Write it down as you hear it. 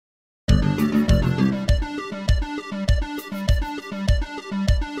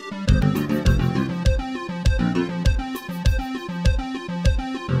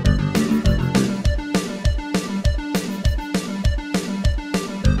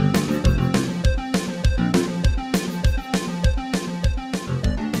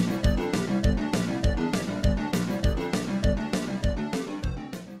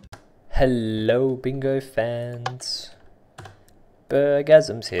Hello, bingo fans.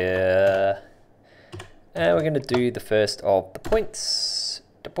 Burgasm's here. And we're going to do the first of the points.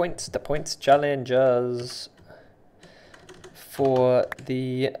 The points challenges for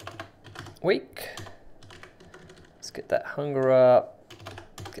the week. Let's get that hunger up.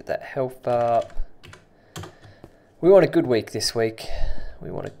 Get that health up. We want a good week this week. We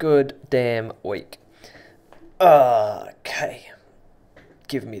want a good damn week. Okay.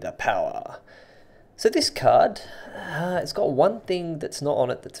 Give me the power. So this card, it's got one thing that's not on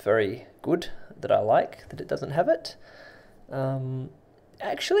it that's very good, that I like, that it doesn't have it.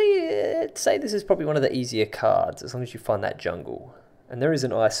 Actually, I'd say this is probably one of the easier cards, as long as you find that jungle. And there is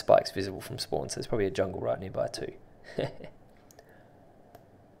an ice spikes visible from spawn, so there's probably a jungle right nearby too.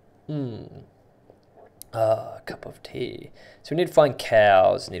 A cup of tea. So we need to find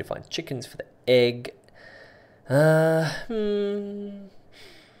cows, we need to find chickens for the egg.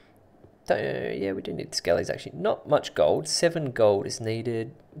 Yeah, we do need skellies actually. Not much gold. 7 gold is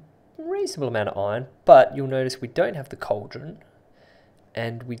needed. Reasonable amount of iron, but you'll notice we don't have the cauldron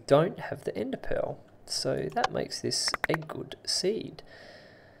and we don't have the ender pearl. So that makes this a good seed.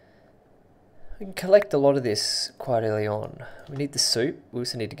 We can collect a lot of this quite early on. We need the soup. We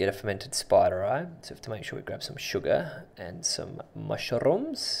also need to get a fermented spider eye. So we have to make sure we grab some sugar and some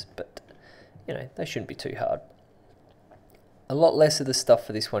mushrooms, but you know, they shouldn't be too hard. A lot less of the stuff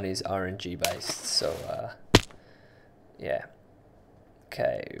for this one is RNG based, so yeah.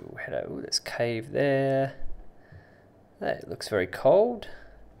 Okay, hello, there's cave there. That looks very cold.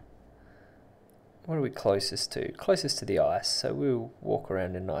 What are we closest to? Closest to the ice, so we'll walk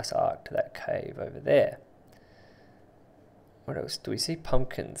around in a nice arc to that cave over there. What else? Do we see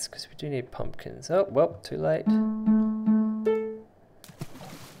pumpkins? Because we do need pumpkins. Oh, well, too late.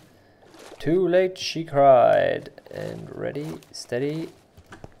 Too late, she cried. And ready, steady.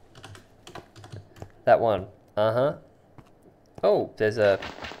 That one. Uh-huh. Oh, there's a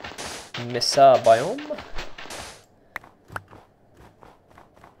Mesa biome.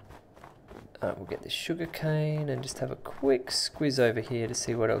 We'll get the sugar cane and just have a quick squiz over here to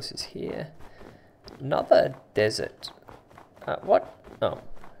see what else is here. Another desert. What? Oh,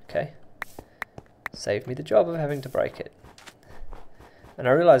 okay. Saved me the job of having to break it. And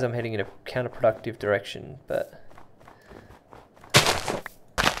I realise I'm heading in a counterproductive direction, but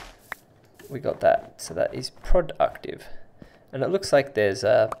we got that. So that is productive. And it looks like there's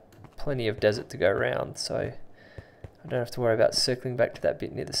plenty of desert to go around, so I don't have to worry about circling back to that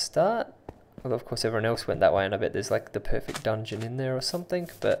bit near the start. Although of course everyone else went that way and I bet there's like the perfect dungeon in there or something,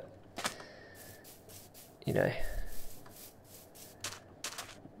 but you know.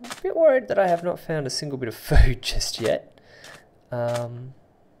 I'm a bit worried that I have not found a single bit of food just yet.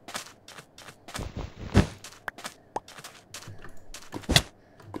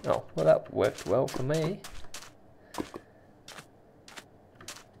 Oh, well that worked well for me.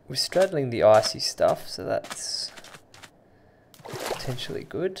 We're straddling the icy stuff, so that's potentially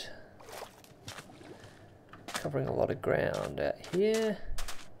good. Covering a lot of ground out here.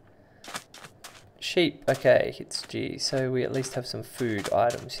 Sheep, okay, it's G, so we at least have some food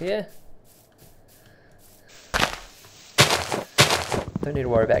items here. Don't need to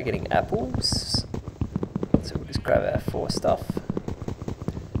worry about getting apples, so we'll just grab our 4 stuff.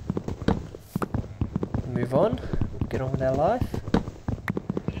 Move on, get on with our life.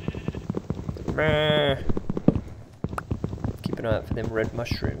 Keep an eye out for them red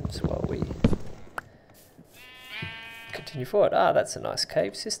mushrooms while we continue forward. Ah, that's a nice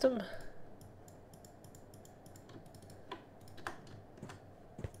cave system.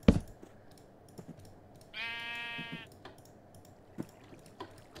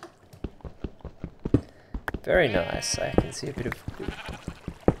 Very nice. I can see a bit of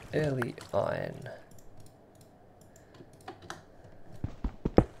early iron.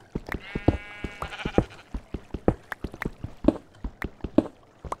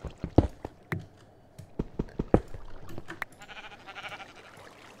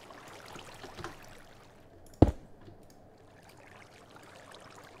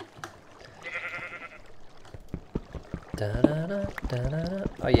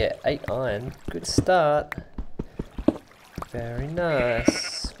 Oh yeah, 8 iron. Good start. Very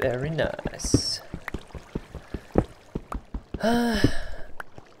nice. Very nice.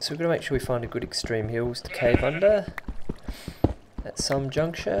 So we're going to make sure we find a good extreme hills to cave under at some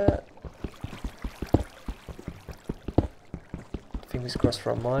juncture. Fingers crossed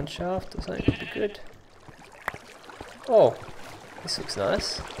for a mine shaft or something would be good. Oh, this looks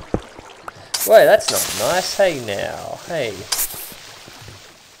nice. Wait, that's not nice. Hey now, hey.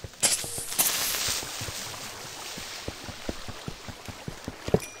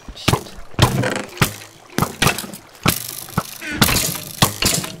 Shit.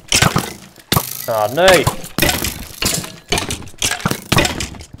 Oh no!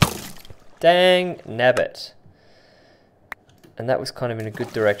 Dang nabbit. And that was kind of in a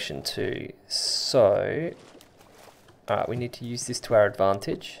good direction too. So, alright, we need to use this to our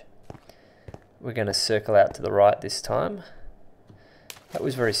advantage. We're going to circle out to the right this time. That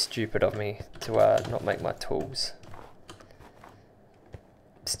was very stupid of me to not make my tools.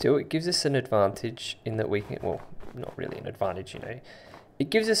 Still, it gives us an advantage in that we can, well, not really an advantage, you know. It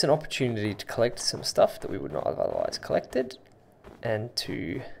gives us an opportunity to collect some stuff that we would not have otherwise collected, and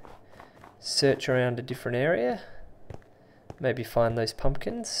to search around a different area. Maybe find those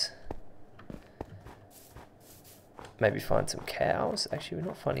pumpkins. Maybe find some cows. Actually, we're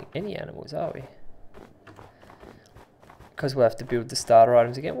not finding any animals, are we? Because we'll have to build the starter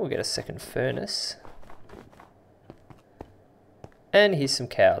items again, we'll get a second furnace. And here's some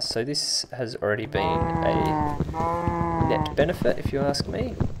cows. So this has already been a net benefit, if you ask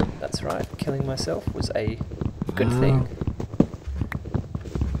me. That's right, killing myself was a good thing.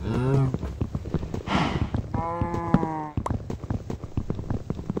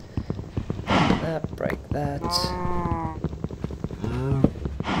 Break that.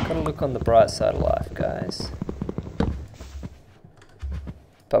 Gotta look on the bright side of life, guys.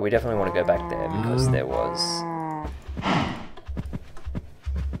 But we definitely want to go back there because there was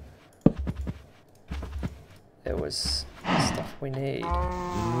stuff we need.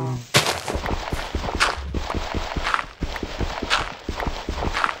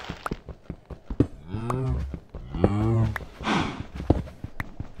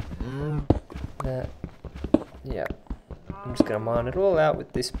 Yeah, I'm just gonna mine it all out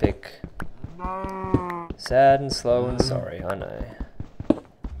with this pick. Sad and slow and sorry, I know.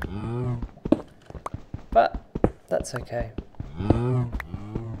 But that's okay.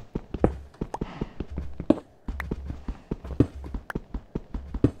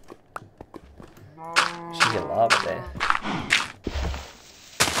 Should get lava there.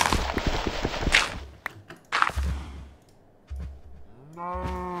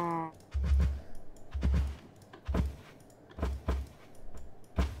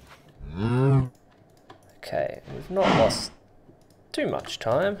 Okay, we've not lost too much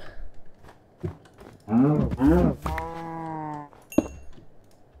time.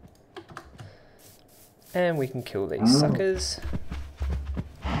 And we can kill these suckers.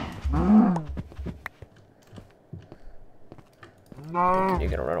 Thinking you're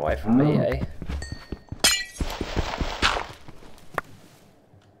gonna run away from me, eh?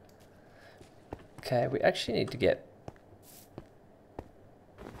 Okay, we actually need to get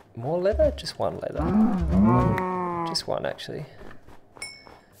more leather? Just one leather. Just one, actually.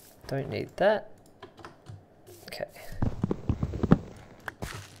 Don't need that. Okay.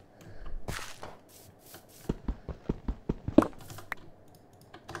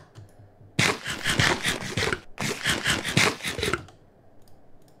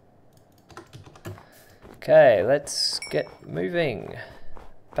 Okay, let's get moving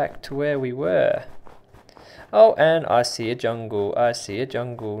back to where we were. Oh, and I see a jungle. I see a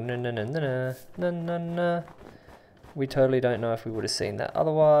jungle. Na na na na na na na na. We totally don't know if we would have seen that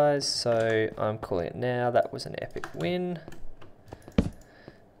otherwise, so I'm calling it now. That was an epic win.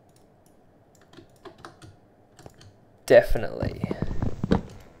 Definitely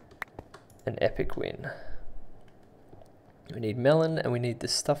an epic win. We need melon and we need the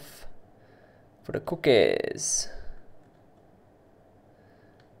stuff for the cookies.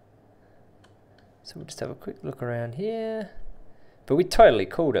 So we'll just have a quick look around here. But we totally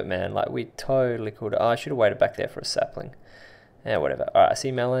called it, man. Like, we totally called it. Oh, I should have waited back there for a sapling. Yeah, whatever. Alright, I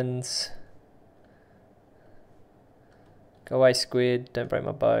see melons. Go away, squid. Don't break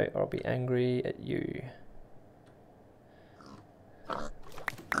my boat or I'll be angry at you.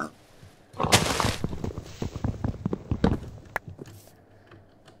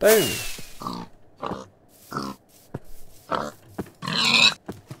 Boom.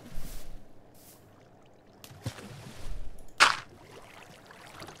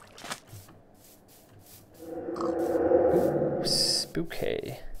 Ooh,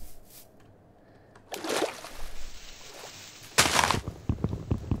 spooky.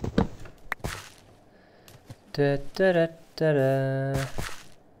 Da da da da da.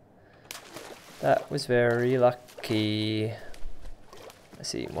 That was very lucky. I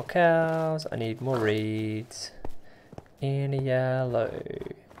see more cows. I need more reeds. In a yellow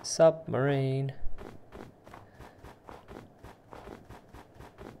submarine.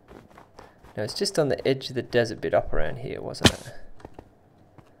 No, it's just on the edge of the desert bit up around here, wasn't it?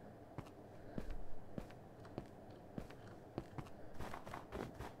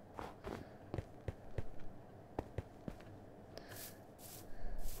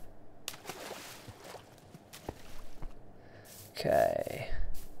 Okay.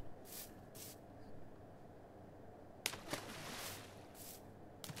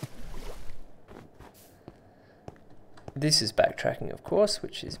 This is backtracking, of course,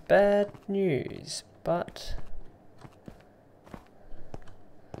 which is bad news, but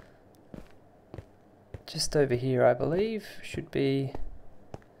just over here, I believe, should be...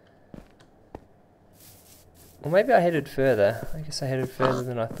 Or maybe I headed further. I guess I headed further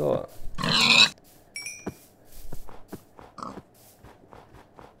than I thought.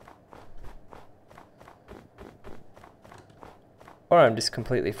 Or I'm just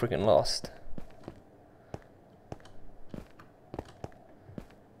completely freaking lost.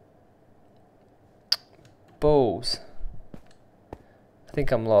 Balls. I think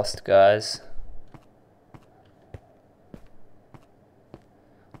I'm lost, guys.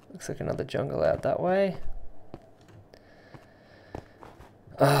 Looks like another jungle out that way.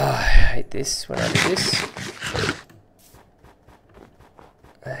 Oh, I hate this when I do this.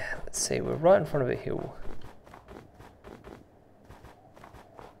 Let's see, we're right in front of a hill.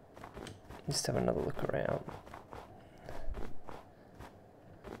 Just have another look around.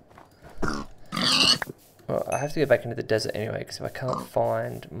 Well, I have to go back into the desert anyway, because if I can't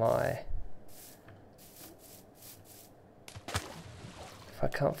find my... If I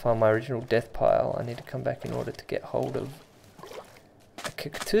can't find my original death pile, I need to come back in order to get hold of a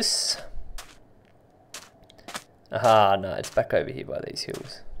cactus. Aha, no, it's back over here by these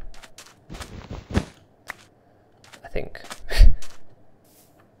hills. I think.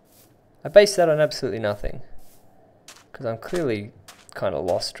 I base that on absolutely nothing, because I'm clearly kind of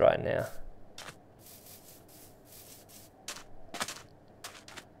lost right now.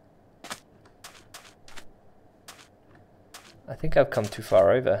 I think I've come too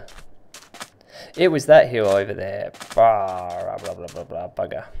far over. It was that hill over there. Blah, blah, blah, blah, blah,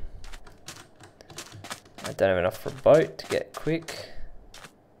 bugger. I don't have enough for a boat to get quick.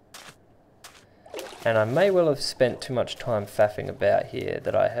 And I may well have spent too much time faffing about here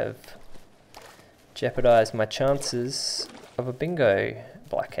that I have jeopardized my chances of a bingo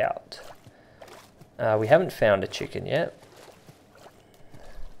blackout. We haven't found a chicken yet.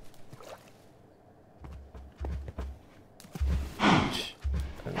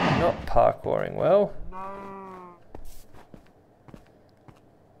 I'm not parkouring well.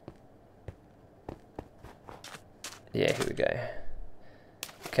 Yeah, here we go.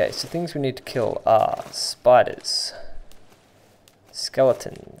 Okay, so things we need to kill are spiders,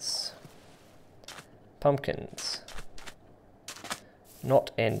 skeletons, pumpkins, not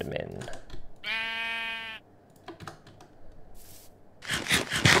endermen.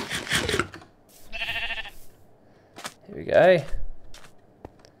 Here we go.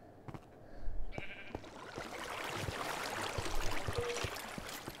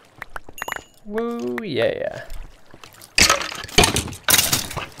 Woo, yeah.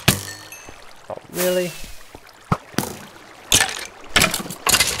 Oh, really?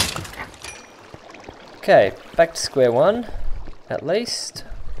 Okay, back to square one, at least.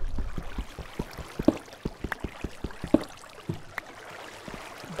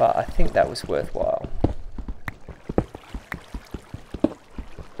 But I think that was worthwhile.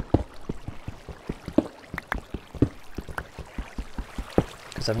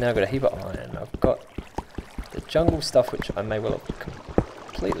 Because I've now got a heap of iron. I've got the jungle stuff, which I may well have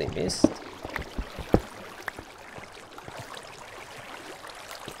completely missed.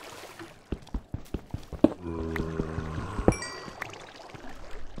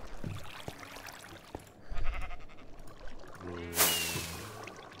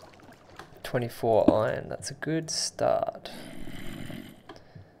 .24 iron, that's a good start.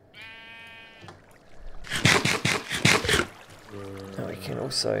 And we can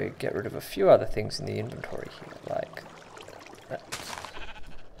also get rid of a few other things in the inventory here, like that.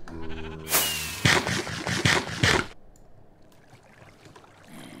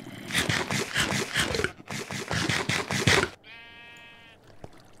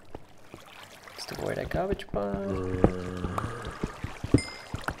 Just avoid a garbage pile.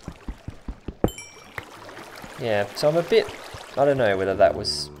 Yeah, so I'm a bit, I don't know whether that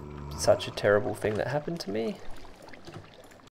was such a terrible thing that happened to me.